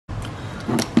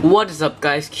What is up,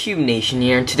 guys? Cube Nation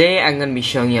here, and today I'm going to be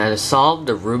showing you how to solve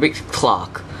the Rubik's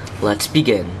clock. Let's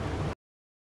begin.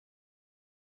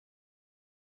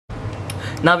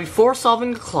 Now, before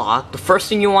solving the clock, the first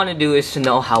thing you want to do is to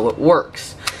know how it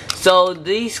works. So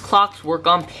these clocks work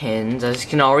on pins, as you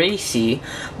can already see,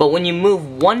 but when you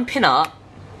move one pin up,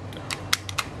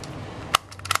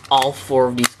 all four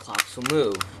of these clocks will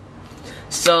move.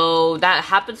 So that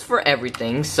happens for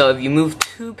everything. So if you move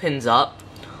two pins up,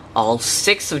 all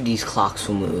six of these clocks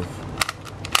will move.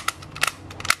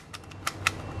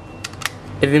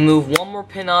 If you move one more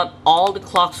pin up, all the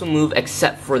clocks will move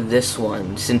except for this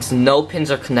one, since no pins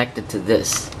are connected to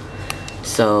this.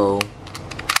 So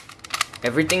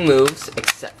everything moves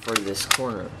except for this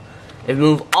corner. If you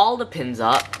move all the pins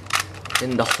up,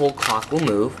 then the whole clock will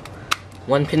move.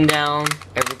 One pin down,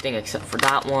 everything except for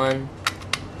that one.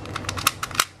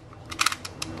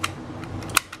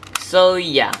 So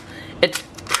yeah, it's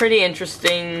pretty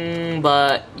interesting,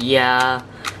 but yeah.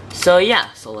 So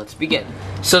let's begin.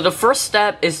 So the first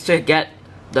step is to get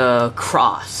the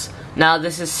cross. Now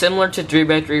this is similar to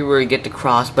 3x3 where you get the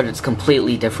cross, but it's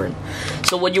completely different.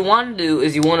 So what you want to do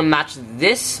is you want to match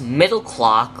this middle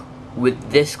clock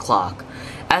with this clock.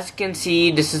 As you can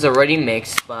see, this is already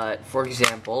mixed, but for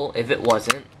example, if it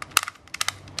wasn't,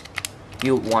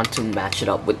 you want to match it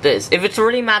up with this. If it's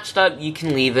already matched up, you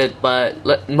can leave it,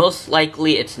 but most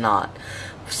likely it's not.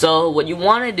 So what you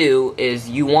want to do is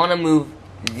you want to move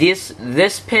this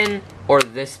pin or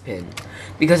this pin,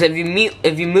 because if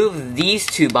you move these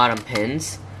two bottom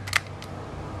pins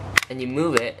and you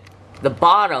move it, the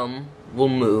bottom will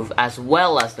move as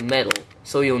well as the middle,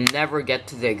 so you'll never get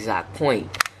to the exact point.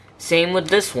 Same with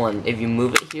this one. If you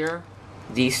move it here,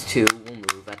 these two will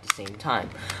move at the same time.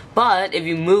 But if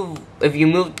you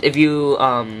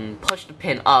push the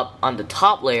pin up on the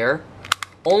top layer,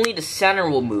 only the center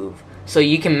will move. So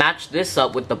you can match this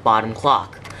up with the bottom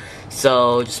clock.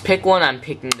 So just pick one. I'm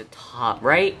picking the top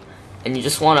right, and you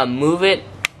just want to move it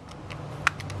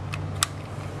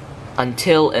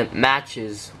until it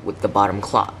matches with the bottom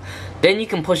clock. Then you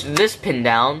can push this pin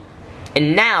down,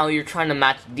 and now you're trying to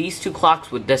match these two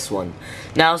clocks with this one.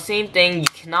 Now same thing, you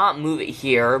cannot move it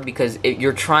here because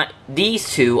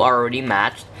these two are already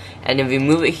matched, and if you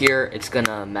move it here, it's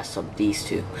gonna mess up these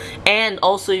two. And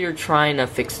also you're trying to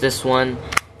fix this one,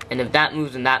 and if that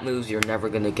moves and that moves, you're never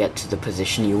gonna get to the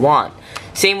position you want.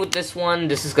 Same with this one,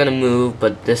 this is gonna move,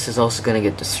 but this is also gonna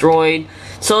get destroyed.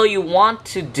 So you want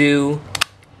to do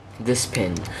this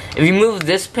pin. If you move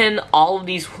this pin, all of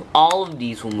these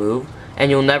will move, and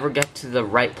you'll never get to the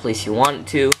right place you want it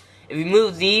to. If you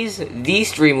move these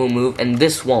three will move, and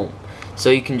this won't.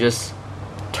 So you can just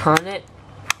turn it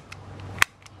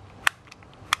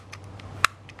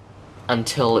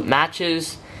until it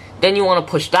matches. Then you want to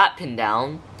push that pin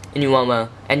down, and you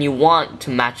want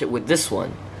to match it with this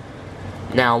one.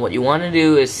 Now what you want to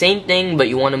do is same thing, but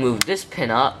you want to move this pin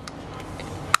up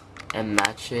and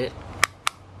match it,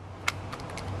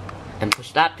 and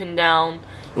push that pin down.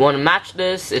 You want to match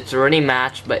this, it's already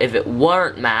matched, but if it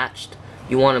weren't matched,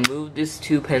 you want to move these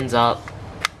two pins up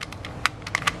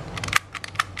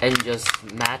and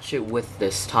just match it with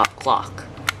this top clock.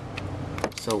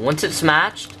 So once it's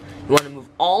matched, you want to move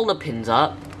all the pins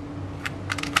up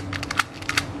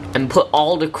and put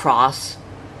all the cross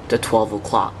to 12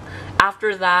 o'clock.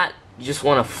 After that, you just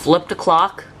want to flip the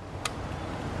clock,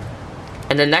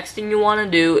 and the next thing you want to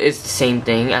do is the same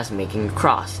thing as making a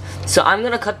cross. So I'm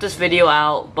going to cut this video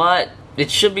out, but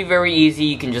it should be very easy.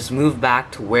 You can just move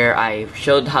back to where I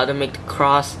showed how to make the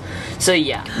cross. So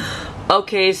yeah.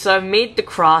 Okay, so I've made the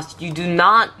cross. You do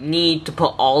not need to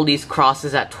put all these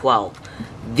crosses at 12.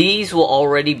 These will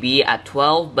already be at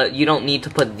 12, but you don't need to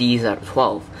put these at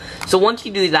 12. So once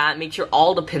you do that, make sure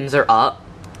all the pins are up,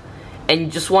 and you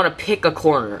just want to pick a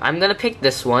corner. I'm going to pick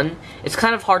this one. It's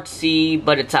kind of hard to see,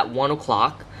 but it's at 1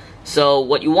 o'clock. So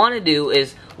what you want to do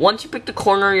is, once you pick the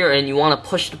corner you're in, you want to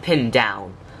push the pin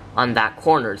down on that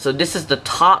corner. So this is the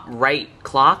top right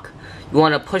clock. You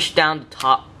want to push down the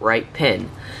top right pin.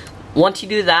 Once you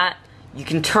do that, you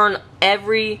can turn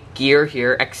every gear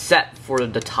here except for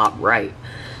the top right.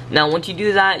 Now once you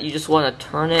do that, you just want to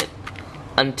turn it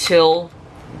until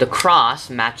the cross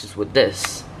matches with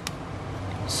this.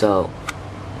 So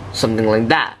something like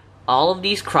that. All of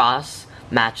these cross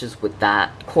matches with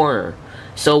that corner.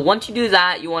 So once you do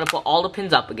that, you want to put all the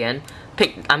pins up again.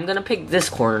 I'm gonna pick this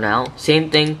corner now. Same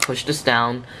thing, push this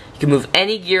down. You can move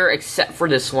any gear except for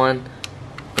this one,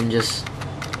 and just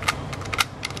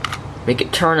make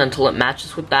it turn until it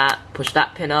matches with that. Push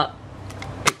that pin up.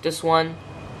 Pick this one.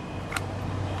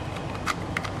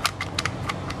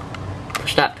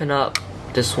 Push that pin up.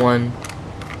 This one.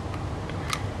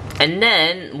 And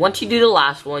then, once you do the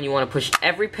last one, you want to push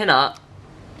every pin up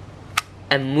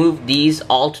and move these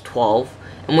all to 12.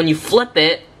 And when you flip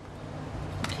it,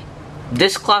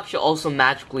 this clock should also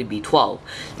magically be 12.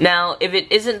 Now, if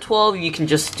it isn't 12, you can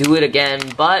just do it again,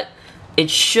 but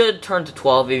it should turn to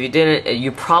 12. If you didn't,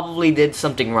 you probably did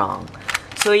something wrong.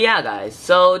 So yeah, guys,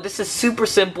 so this is super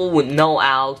simple with no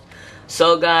out.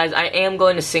 So guys, I am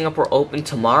going to Singapore Open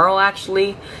tomorrow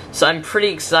actually, so I'm pretty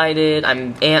excited.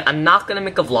 I'm not gonna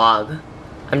make a vlog.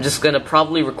 I'm just gonna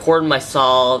probably record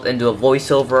myself and do a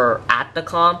voiceover at the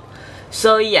comp.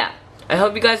 So yeah, I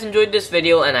hope you guys enjoyed this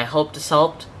video, and I hope this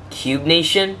helped. Cube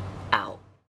Nation,